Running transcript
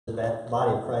The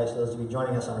body of Christ. Those of you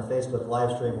joining us on our Facebook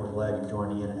live stream, we're glad you're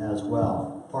joining in as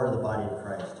well. Part of the body of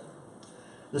Christ.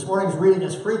 This morning's reading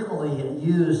is frequently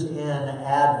used in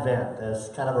Advent as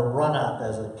kind of a run-up,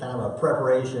 as a kind of a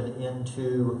preparation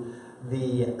into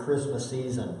the Christmas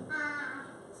season.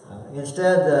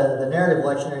 Instead, the narrative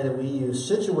lectionary that we use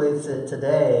situates it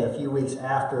today a few weeks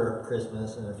after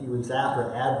Christmas and a few weeks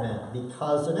after Advent,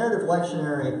 because the narrative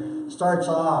lectionary starts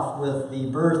off with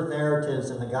the birth narratives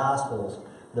in the Gospels,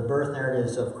 the birth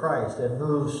narratives of Christ, and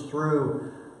moves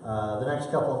through the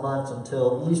next couple of months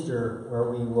until Easter, where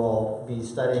we will be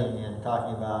studying and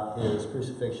talking about his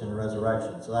crucifixion and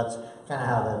resurrection. So that's kind of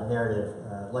how the narrative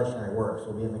lectionary works.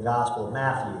 We'll be in the Gospel of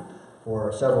Matthew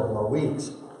for several more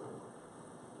weeks.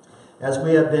 As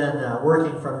we have been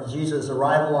working from Jesus'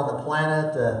 arrival on the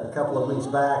planet a couple of weeks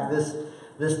back,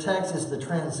 this text is the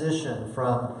transition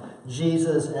from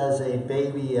Jesus as a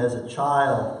baby, as a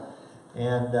child,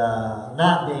 and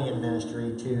not being in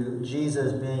ministry, to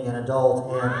Jesus being an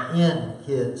adult and in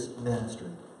his ministry.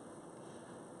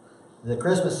 The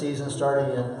Christmas season,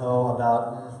 starting in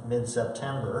about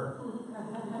mid-September,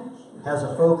 has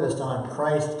a focus on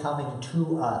Christ coming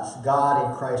to us, God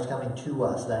in Christ coming to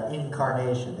us, that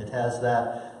incarnation. It has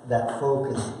that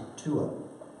focus to it.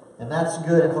 And that's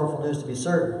good and hopeful news to be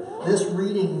certain. This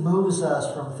reading moves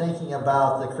us from thinking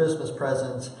about the Christmas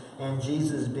presents and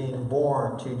Jesus being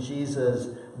born to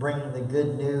Jesus bringing the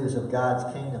good news of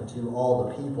God's kingdom to all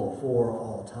the people for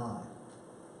all time.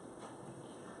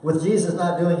 With Jesus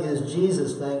not doing his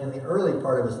Jesus thing in the early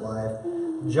part of his life,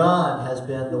 John has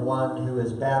been the one who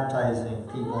is baptizing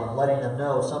people and letting them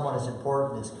know someone as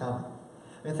important is coming.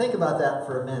 I mean, think about that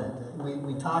for a minute.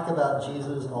 We talk about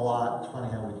Jesus a lot. It's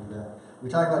funny how we do that. We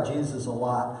talk about Jesus a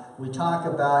lot. We talk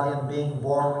about him being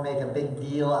born. We make a big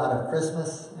deal out of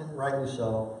Christmas, and rightly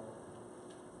so.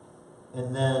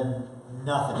 And then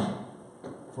nothing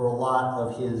for a lot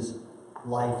of his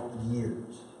life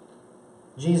years.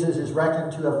 Jesus is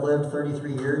reckoned to have lived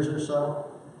 33 years or so.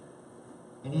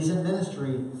 And he's in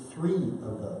ministry 3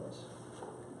 of those.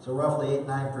 So roughly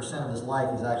 8-9% of his life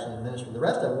is actually in ministry. The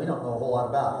rest of it we don't know a whole lot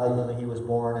about, other than he was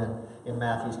born and in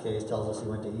Matthew's case tells us he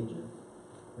went to Egypt.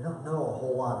 We don't know a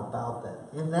whole lot about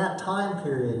that. In that time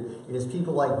period, it is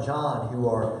people like John who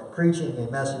are preaching a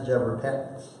message of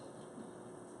repentance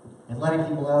and letting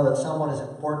people know that someone is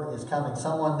important is coming.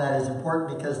 Someone that is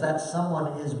important because that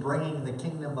someone is bringing the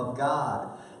kingdom of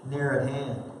God near at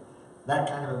hand. That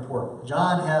kind of important.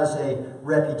 John has a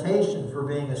reputation for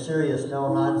being a serious,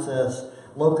 no-nonsense,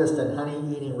 locust and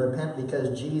honey-eating, repent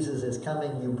because Jesus is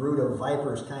coming, you brood of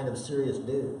vipers kind of serious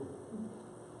dude.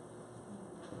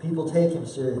 People take him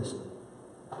seriously.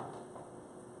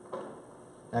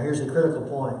 Now here's the critical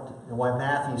point, and why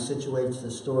Matthew situates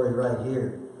this story right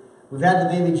here. We've had the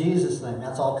baby Jesus thing.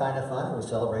 That's all kind of fun. We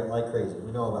celebrate like crazy.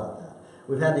 We know about that.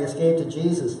 We've had the escape to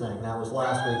Jesus thing. That was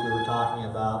last week. We were talking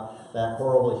about that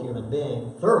horrible human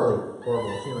being, thoroughly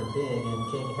horrible human being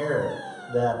in King Herod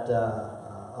that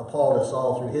appalled us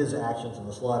all through his actions and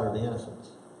the slaughter of the innocents.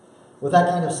 With that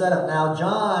kind of setup, now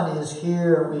John is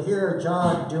here. We hear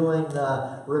John doing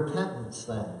the repentance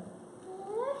thing.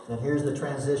 And here's the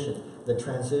transition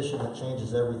that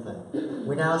changes everything.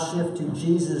 We now shift to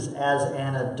Jesus as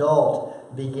an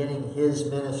adult beginning his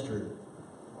ministry,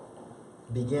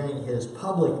 beginning his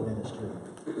public ministry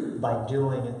by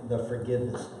doing the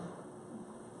forgiveness thing.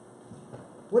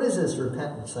 What is this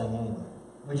repentance thing anyway?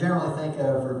 We generally think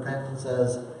of repentance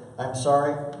as, I'm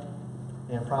sorry,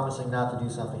 and promising not to do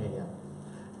something again.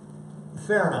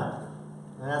 Fair enough.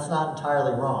 And that's not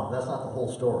entirely wrong. That's not the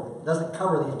whole story. It doesn't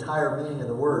cover the entire meaning of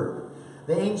the word.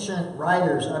 The ancient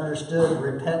writers understood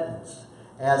repentance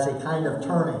as a kind of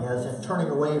turning, as in turning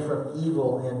away from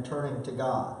evil and turning to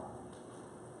God.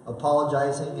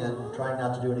 Apologizing and trying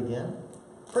not to do it again.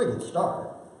 Pretty good start.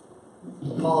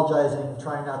 Apologizing,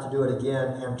 trying not to do it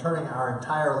again, and turning our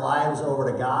entire lives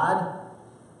over to God.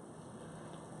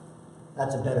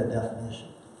 That's a better definition.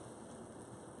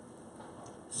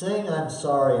 Saying I'm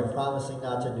sorry and promising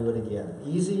not to do it again.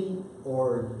 Easy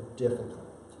or difficult?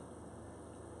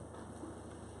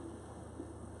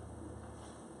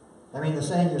 I mean, the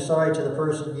saying you're sorry to the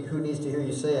person who needs to hear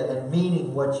you say it and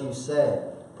meaning what you say,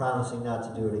 promising not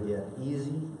to do it again.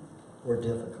 Easy or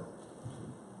difficult?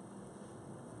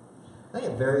 I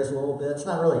think it varies a little bit. It's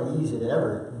not really easy to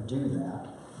ever do that.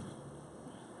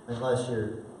 Unless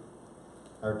you're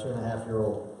our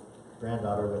 2.5-year-old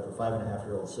granddaughter with a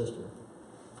 5.5-year-old sister.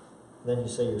 Then you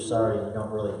say you're sorry and you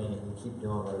don't really mean it. You keep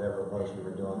doing whatever it was you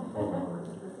were doing over and over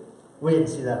again. We didn't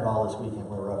see that at all this weekend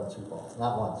when we were up in Sioux Falls.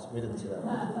 Not once. We didn't see that.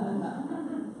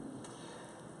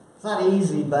 It's not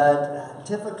easy, but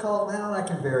difficult. Well, that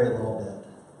can vary a little bit.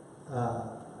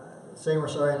 saying we're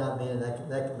sorry, not meaning that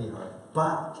can be hard.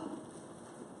 But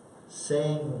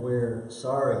saying we're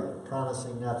sorry,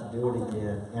 promising not to do it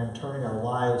again, and turning our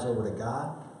lives over to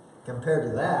God, compared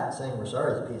to that, saying we're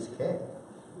sorry is a piece of cake.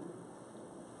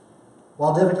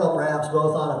 While difficult perhaps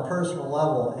both on a personal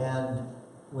level and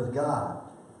with God,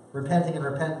 repenting and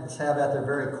repentance have at their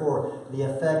very core the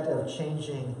effect of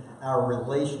changing our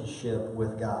relationship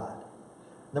with God.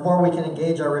 The more we can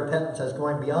engage our repentance as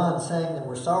going beyond saying that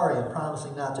we're sorry and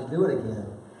promising not to do it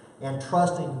again, and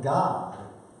trusting God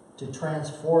to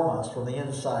transform us from the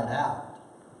inside out,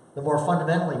 the more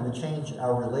fundamentally we change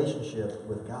our relationship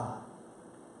with God.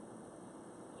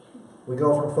 We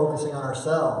go from focusing on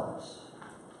ourselves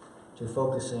to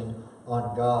focusing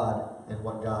on God and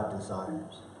what God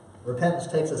desires.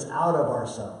 Repentance takes us out of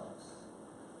ourselves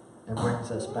and brings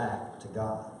us back to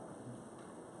God,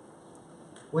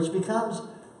 which becomes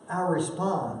our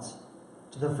response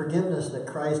to the forgiveness that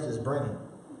Christ is bringing.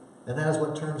 And that is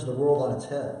what turns the world on its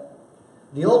head.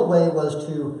 The old way was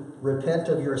to repent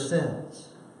of your sins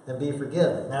and be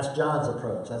forgiven. That's John's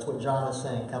approach. That's what John is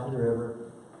saying. Come to the river,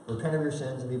 repent of your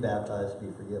sins and be baptized,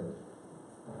 be forgiven.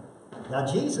 Now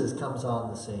Jesus comes on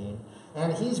the scene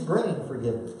and he's bringing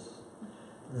forgiveness.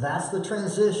 That's the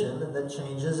transition that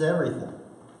changes everything.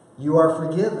 You are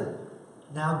forgiven.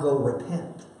 Now go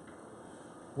repent.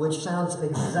 Which sounds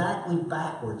exactly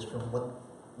backwards from what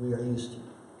we are used to.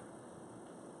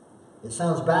 It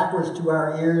sounds backwards to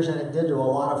our ears, and it did to a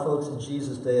lot of folks in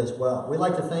Jesus' day as well. We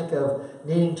like to think of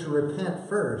needing to repent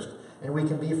first, and we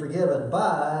can be forgiven.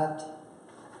 But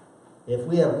if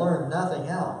we have learned nothing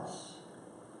else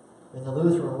in the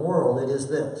Lutheran world, it is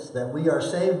this, that we are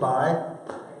saved by,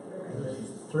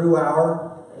 through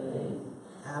our faith.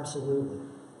 Absolutely.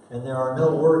 And there are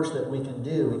no works that we can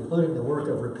do, including the work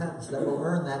of repentance, that will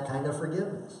earn that kind of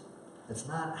forgiveness. It's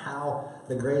not how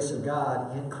the grace of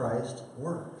God in Christ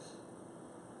works.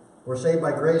 We're saved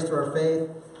by grace through our faith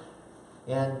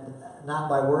and not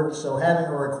by works, so having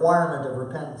a requirement of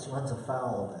repentance runs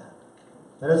afoul of that.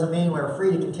 That doesn't mean we're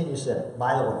free to continue sinning.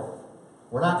 By the way,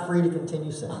 we're not free to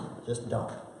continue sinning. Just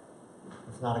don't.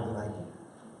 It's not a good idea.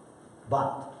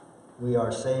 But we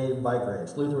are saved by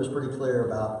grace. Luther was pretty clear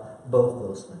about both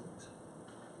those things.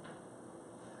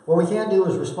 What we can do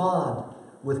is respond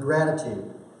with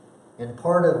gratitude. And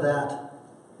part of that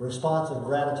response of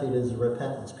gratitude is the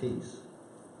repentance piece.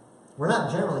 We're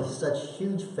not generally such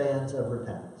huge fans of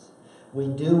repentance. We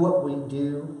do what we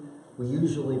do. We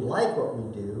usually like what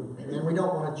we do. And we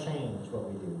don't want to change what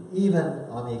we do, even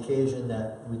on the occasion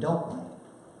that we don't like it.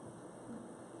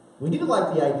 We do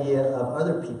like the idea of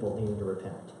other people needing to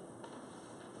repent.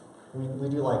 We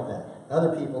do like that.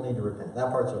 Other people need to repent. That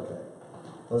part's okay.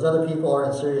 Those other people are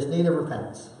in serious need of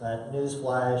repentance. That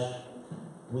newsflash,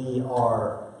 we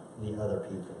are the other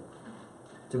people.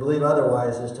 To believe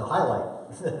otherwise is to highlight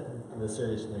the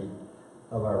serious need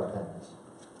of our repentance.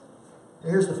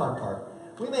 Here's the fun part.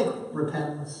 We tend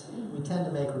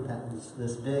to make repentance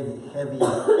this big, heavy,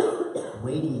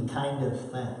 weighty kind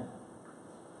of thing.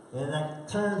 And that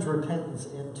turns repentance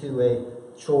into a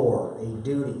chore, a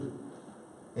duty.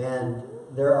 And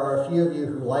there are a few of you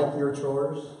who like your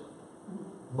chores.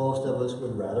 Most of us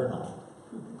would rather not.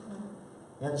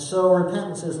 And so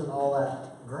repentance isn't all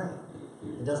that great.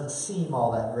 It doesn't seem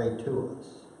all that great to us.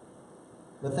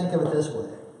 But think of it this way.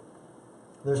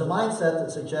 There's a mindset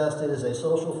that suggests it is a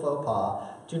social faux pas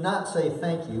to not say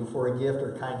thank you for a gift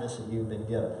or kindness that you've been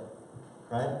given.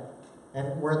 Right?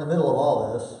 And we're in the middle of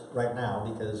all this right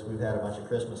now because we've had a bunch of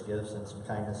Christmas gifts and some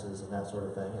kindnesses and that sort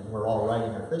of thing. And we're all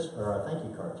writing our thank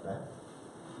you cards, right?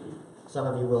 Some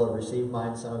of you will have received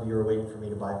mine. Some of you are waiting for me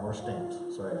to buy more stamps.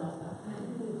 Sorry about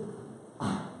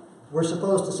that. We're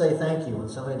supposed to say thank you when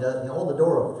somebody does. You hold the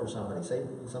door open for somebody. Say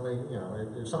somebody,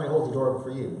 if somebody holds the door open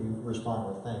for you, you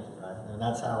respond with thank you, right? And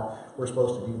that's how we're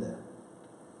supposed to do that.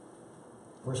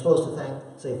 We're supposed to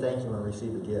say thank you when we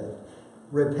receive a gift.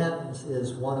 Repentance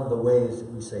is one of the ways that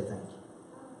we say thank you.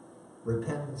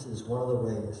 Repentance is one of the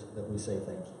ways that we say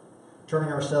thank you.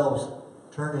 Turning ourselves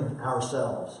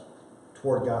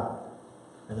toward God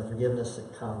and the forgiveness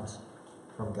that comes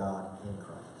from God in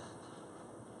Christ.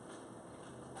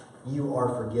 You are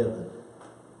forgiven.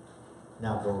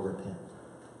 Now go repent.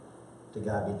 To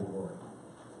God be the glory.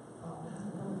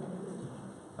 Amen.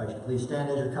 If I should please stand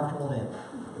as you're comfortable now.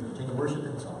 Continue worship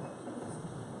in song.